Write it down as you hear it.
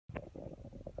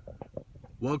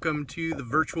Welcome to the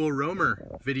Virtual Roamer,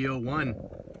 video 1.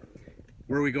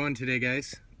 Where are we going today,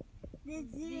 guys? The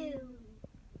zoo.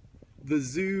 The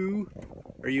zoo.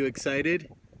 Are you excited?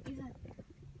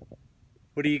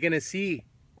 What are you gonna see?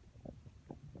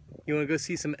 You wanna go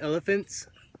see some elephants?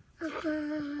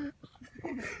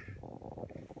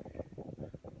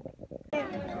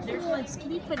 There's one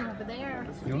skinny pudding over there.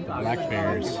 Black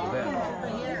bears.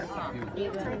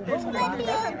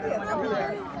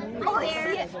 Oh, I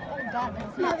see it.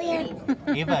 Not there.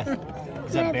 Eva,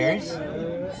 is that bears?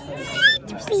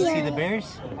 See the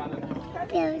bears?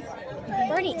 Bears.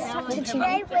 Bernie, stop touching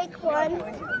me. Wake one.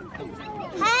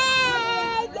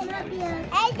 Hey!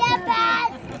 Hey, the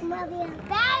bats!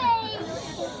 Daddy!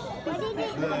 What is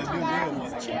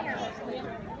it? Chair.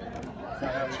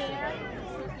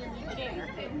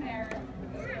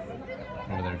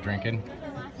 Over there drinking.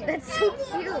 That's so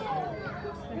cute. Look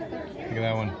at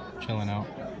that one, chilling out.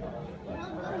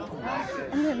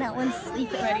 And then that one's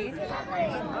sleeping. Ready?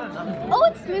 Oh,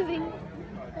 it's moving.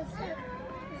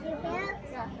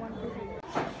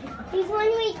 There's one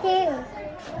right there.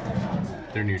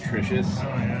 They're nutritious. Oh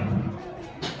yeah.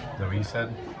 Is that what you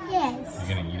said? Yes.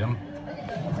 You're gonna eat them?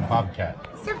 Bobcat.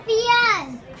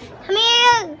 Sophia! Come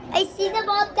here! I see the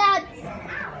bobcats.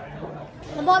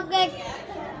 The bobcat.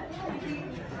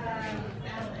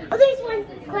 Oh, there's one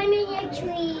climbing a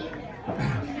tree.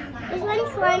 There's one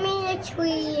climbing a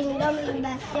tree and coming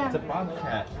back down. It's a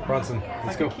bobcat. Bronson,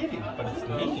 let's go. Kitty, but it's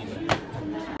mean.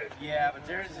 Yeah, but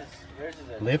theirs is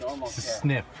a Lift normal to cat.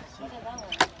 sniff.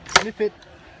 Sniff it.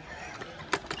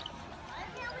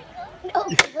 Oh,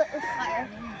 it lit with fire.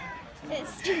 It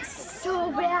stinks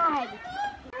so bad.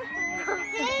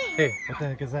 Hey, what the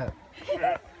heck is that?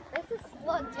 That's a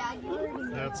slug, Dad. You already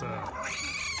know. That's a...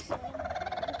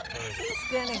 He's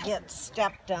gonna get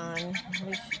stepped on.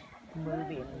 He's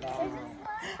moving now.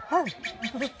 Oh.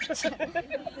 What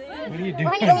are you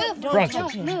doing? Don't Bronson.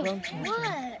 touch him. Don't touch him.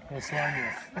 What? He'll slime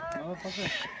you.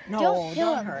 No, Don't kill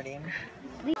don't him. hurt him.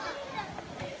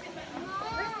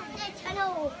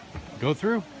 Tunnel. Go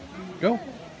through. Go.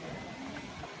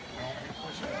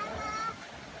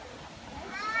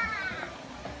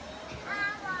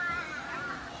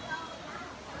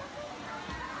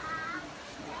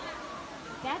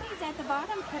 Daddy's at the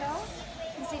bottom, kiddo.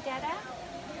 You see Dada?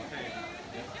 Do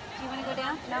you want to go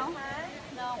down? No?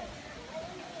 No.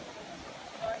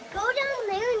 Go down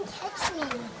there and catch me.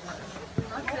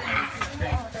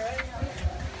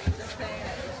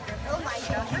 Oh my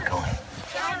God.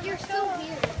 Dad, you're so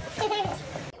weird.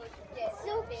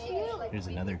 So cute. Here's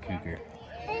another cougar.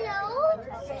 Hello.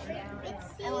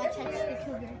 I want to touch the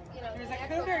cougar. There's a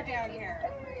cougar down here.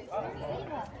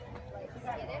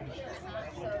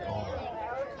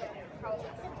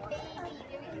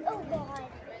 Oh God.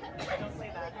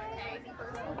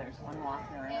 There's one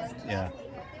walking around. Yeah.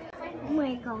 Oh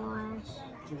my gosh.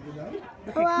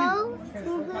 Hello?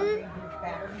 Mhm.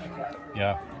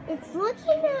 Yeah. It's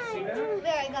looking at you.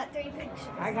 There, I got 3 pictures.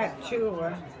 I got two.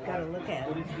 Gotta look at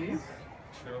them.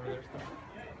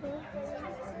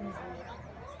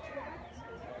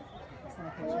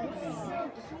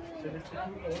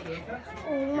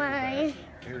 Oh my.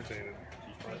 Irritated.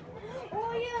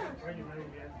 Oh yeah.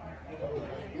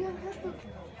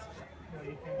 I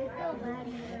feel bad.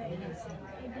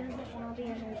 It doesn't want to be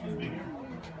energy.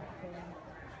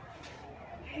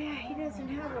 Yeah, he doesn't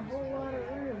have a whole lot of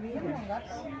room either.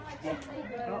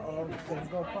 Uh-oh, he's gonna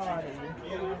go potty.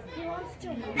 He wants to.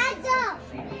 Let's go.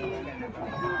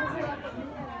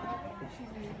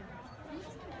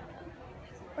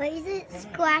 Why is it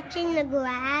scratching the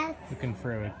grass? Looking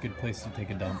for a good place to take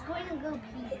a dump. It's going to go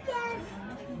pee.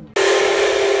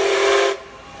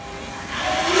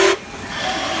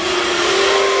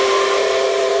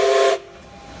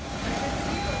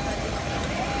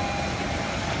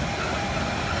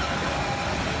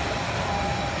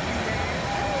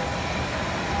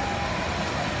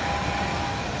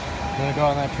 You wanna go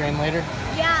on that train later?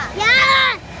 Yeah.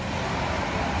 Yeah.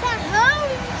 To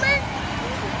home.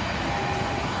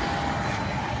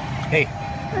 Hey,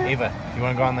 Ava, you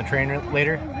wanna go on the train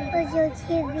later? What's your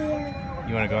TV?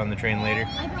 You wanna go on the train later?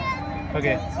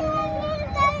 Okay.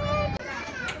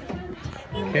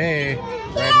 Okay,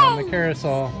 riding on the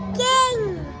carousel.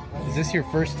 King. Is this your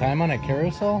first time on a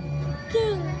carousel?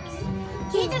 King.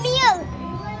 He's a meal.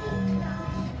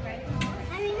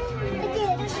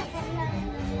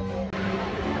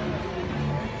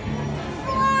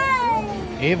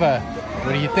 Ava,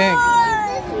 what do you think?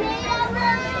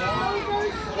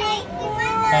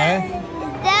 Huh?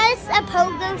 Is this a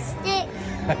pogo stick?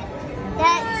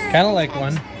 That's Kind of like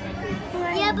one.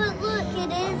 Yeah, but look, it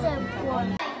is a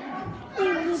one.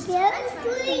 Baby bear,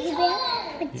 baby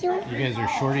bear. But you guys are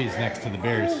shorties next to the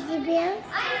bears. Is the bear? Is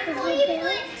the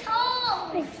bear?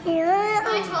 It's here.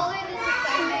 I'm taller than the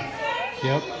sun.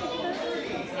 Yep. You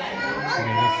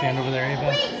gonna stand over there, Ava?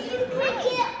 Wait, you can't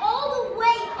get all the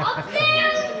way up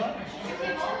there.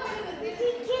 You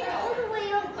can get all the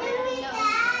way up there,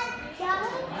 Dad.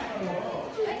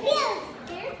 Yes.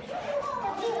 Do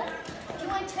you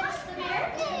want to touch the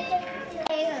bear?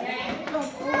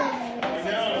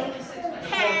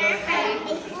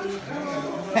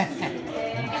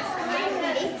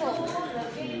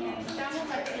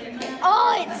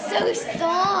 Oh, it's so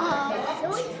soft. So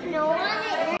it's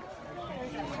not.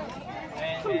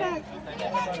 Come back.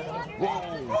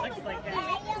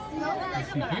 I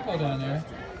see people down there.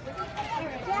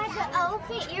 Dad, the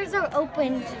elephant ears are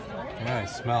open. Yeah, I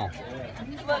smell.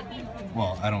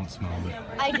 Well, I don't smell it.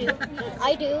 I do.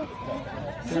 I do.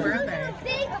 Where are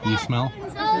they? You smell?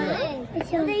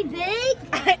 Are they big?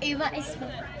 Ava, I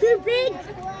smell. They're big.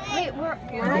 Wait, where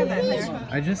are they?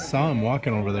 I just saw him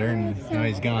walking over there and now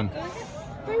he's gone.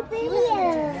 They're big.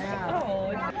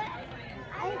 Oh.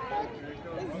 I thought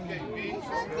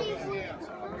these were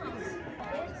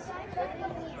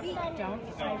Don't.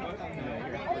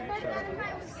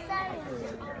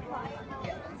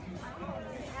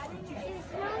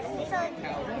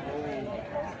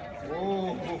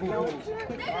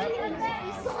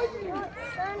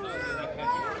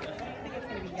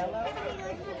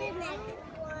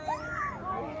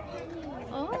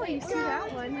 Oh, you see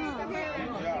that one, huh?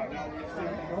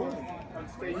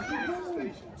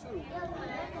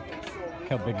 Look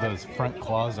how big those front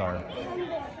claws are.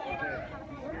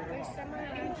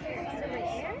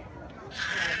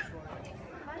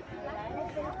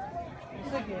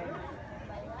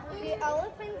 The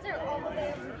elephants are all the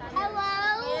way.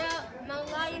 Hello? Yeah, my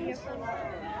lion's.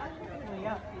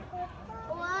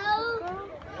 Hello?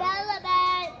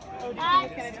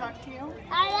 Can I talk to you?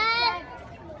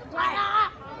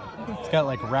 It's got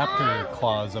like raptor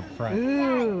claws up front.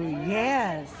 Ooh,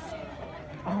 yes.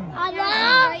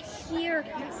 Right here.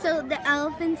 So the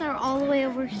elephants are all the way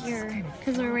over here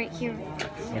because they're right here.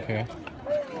 Okay.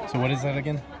 So what is that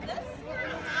again?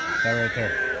 That right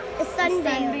there. A sun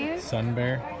bear. Sun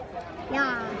bear?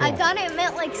 Yeah. Cool. I thought it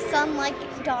meant like son, like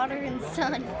daughter and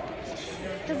son.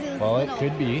 Because it was Well, it little.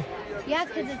 could be. Yeah,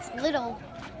 because it's little.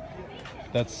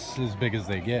 That's as big as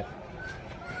they get.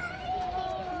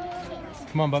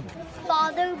 Come on, bub.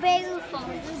 Father bear,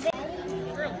 father bear.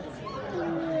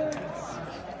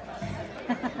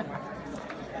 We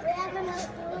have enough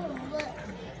room. Look.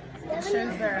 We have Shows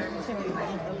enough their activity.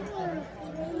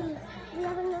 We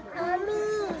have enough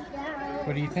room.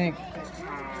 What do you think?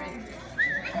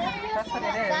 That's what it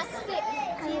is. That's it.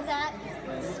 See that?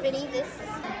 Spinning this.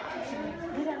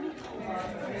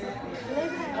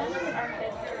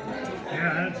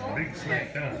 Yeah, that's a big snake,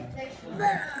 huh?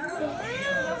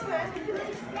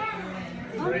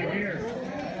 Right here.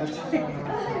 I think you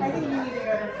need to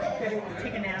go to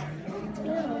take a nap.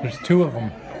 There's two of them.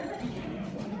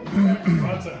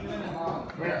 What's that?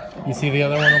 Where? You see the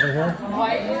other one over here? No,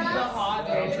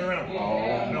 turn around.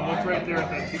 No, look right there at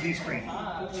the TV screen.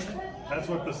 That's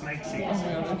what the snake sees.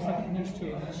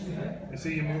 You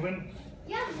see you moving?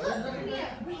 You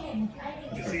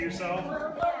see yourself?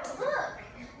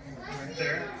 Right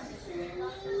there.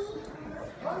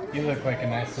 You look like a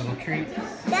nice little treat.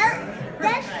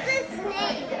 That's the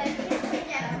snake.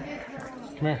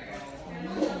 Come here.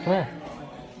 Come here.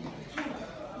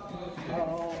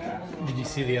 Did you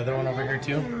see the other one over here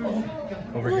too?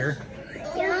 Over here?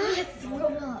 Yeah. It's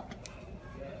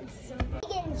so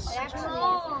big and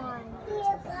strong.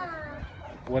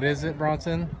 What is it,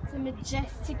 Bronson? It's a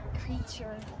majestic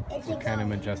creature. What kind of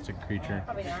majestic creature?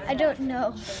 I don't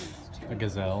know. A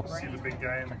gazelle. See the big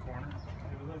guy in the corner?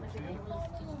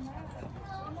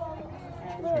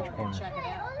 Which corner?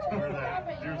 Where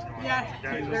that deer's going. Yeah, The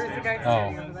guy just there's a guy Oh,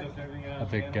 standing on the a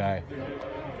big guy.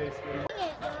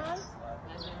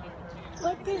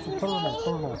 What does it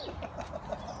Turtle.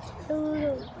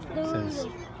 Says,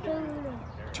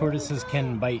 tortoises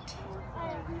can bite.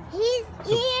 He's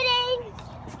eating.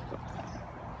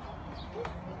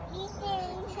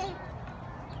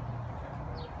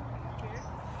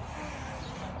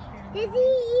 Does he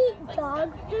eat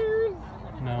dog food?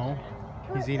 No,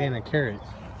 he's eating a carrot.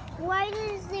 Why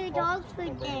is there dog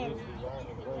food then?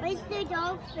 Why is there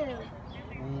dog food?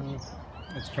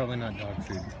 It's probably not dog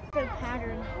food. The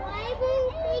pattern. Why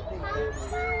won't they come to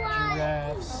us?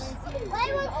 Giraffes.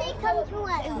 Why won't they come to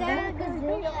us? Is there a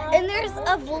gazelle? And there's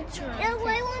a vulture. Yeah,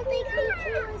 why won't they come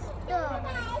to us though?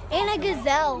 And a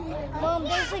gazelle. Mom,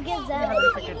 there's a gazelle.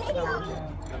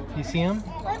 You see him?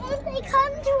 Why won't they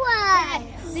come to us?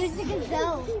 There's a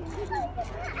gazelle.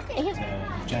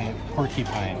 giant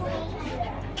porcupine.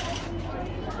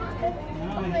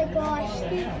 Oh my gosh,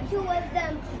 there's 2 of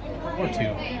them. Or 2.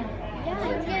 Yeah,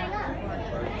 it's getting up.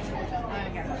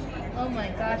 Oh my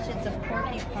gosh, it's a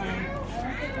porcupine.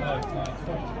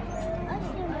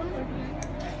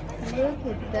 Look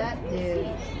at that dude.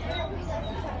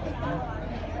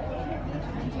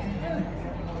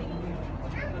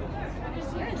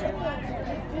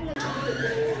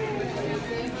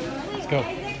 Let's go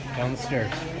down the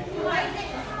stairs.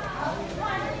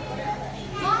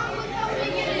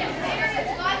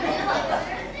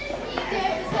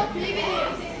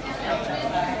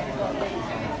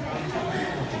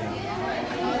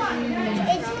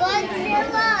 It's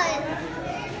Godzilla.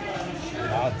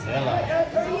 Godzilla.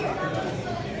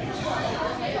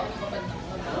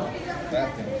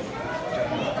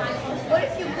 What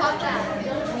if you pop that?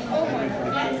 Oh my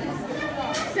god.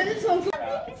 Send it to him.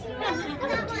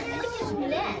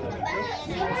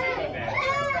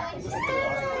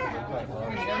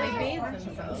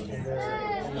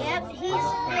 Yep, he's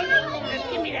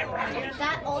give me that rocket.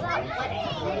 That all that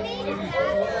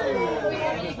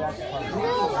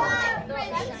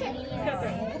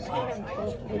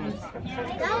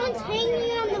that one's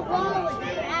hanging on the wall with the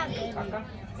rabbit.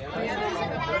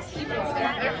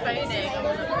 They're fighting.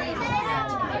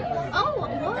 Oh,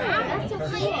 wow, that's a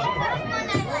fight.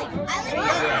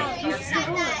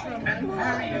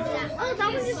 Oh, that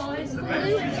was just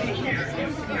blue.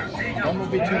 One will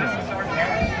be 2 now.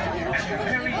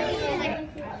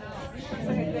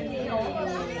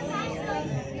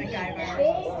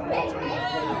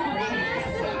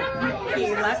 He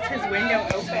left his window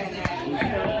open.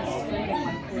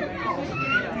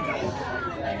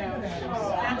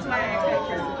 That's why I put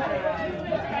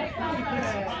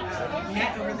a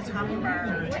net over the top of our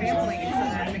trampoline so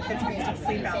that the kids can still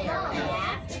sleep out there.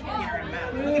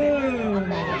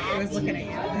 I was looking at you.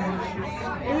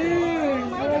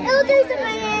 Oh, there's a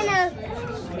banana.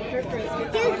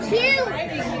 Too cute.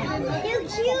 Too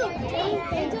cute.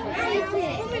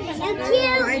 Too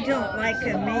cute. I don't like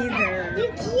him either.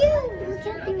 Too cute.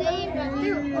 They're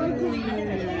ugly.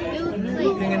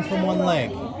 Hanging from one leg.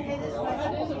 How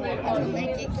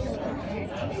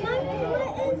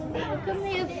come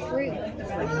they have fruit?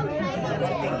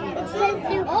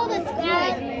 Oh, that's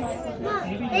good.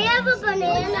 They have a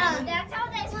banana. That's how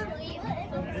they sleep.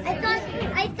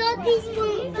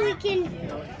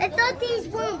 I thought these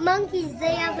weren't monkeys.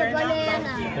 They have a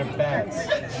banana. They're bats.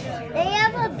 They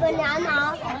have a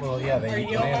banana. Well, yeah, they eat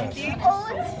bananas. Oh,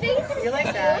 its face is You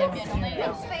like that?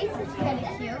 Its face is kind of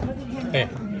cute. Hey,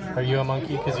 are you a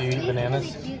monkey because you eat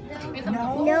bananas?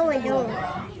 No, I don't.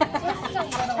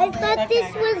 I thought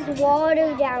this was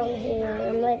water down here.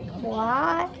 I'm like,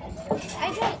 what?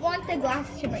 I don't want the glass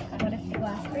to break. What if the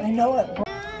glass breaks? I know it.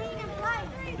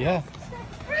 Yeah,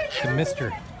 the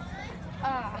mister.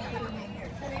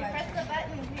 Press the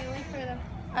button, Haley, for the...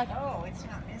 Oh, it's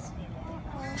not misty.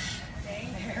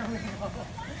 There we go.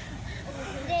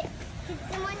 Can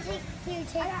someone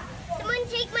someone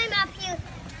take my map here?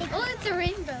 Oh, it's a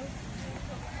rainbow.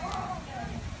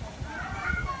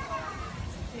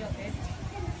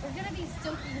 We're gonna be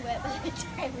soaking wet by the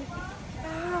time we...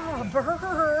 Ah, brr.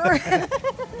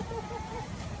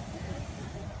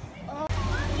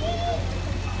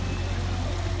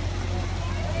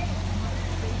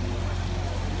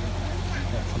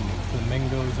 Got some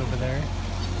flamingos over there.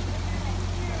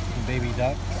 Some baby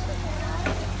ducks.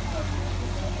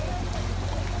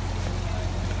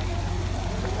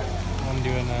 I'm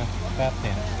doing a bath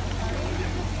dance.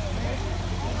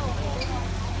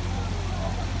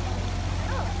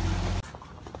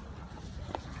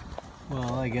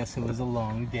 Well, I guess it was a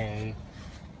long day.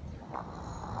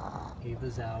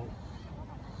 Ava's out.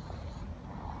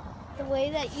 The way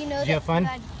that you know Did you have fun?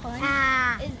 had fun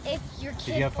is if your kid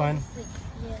Did you have fun? falls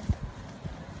asleep. Yes.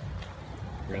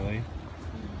 Really?